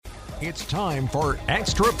It's time for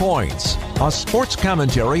Extra Points, a sports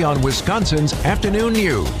commentary on Wisconsin's afternoon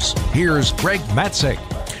news. Here's Greg Matzek.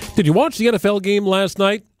 Did you watch the NFL game last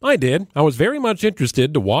night? I did. I was very much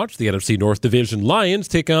interested to watch the NFC North Division Lions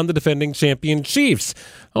take on the defending champion Chiefs.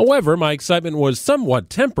 However, my excitement was somewhat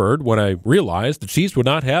tempered when I realized the Chiefs would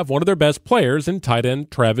not have one of their best players in tight end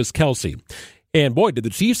Travis Kelce. And boy, did the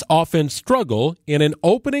Chiefs offense struggle in an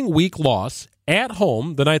opening week loss at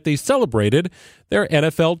home the night they celebrated their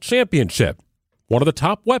NFL championship. One of the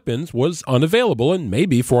top weapons was unavailable and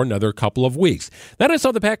maybe for another couple of weeks. Then I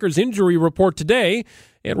saw the Packers injury report today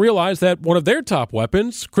and realized that one of their top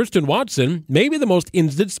weapons, Christian Watson, maybe the most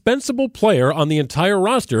indispensable player on the entire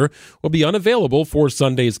roster, will be unavailable for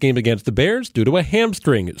Sunday's game against the Bears due to a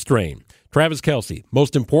hamstring strain. Travis Kelce,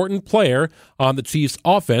 most important player on the Chiefs'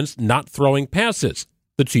 offense, not throwing passes.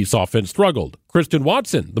 The Chiefs' offense struggled. Christian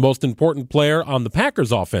Watson, the most important player on the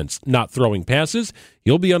Packers' offense, not throwing passes.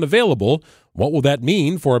 He'll be unavailable. What will that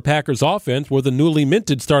mean for a Packers offense with a newly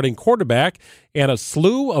minted starting quarterback and a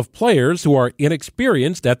slew of players who are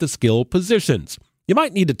inexperienced at the skill positions? You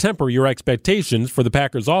might need to temper your expectations for the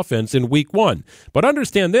Packers offense in Week 1. But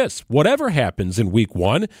understand this, whatever happens in Week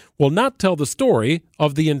 1 will not tell the story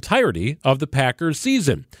of the entirety of the Packers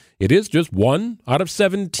season. It is just 1 out of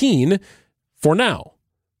 17 for now.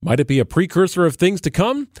 Might it be a precursor of things to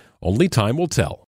come? Only time will tell.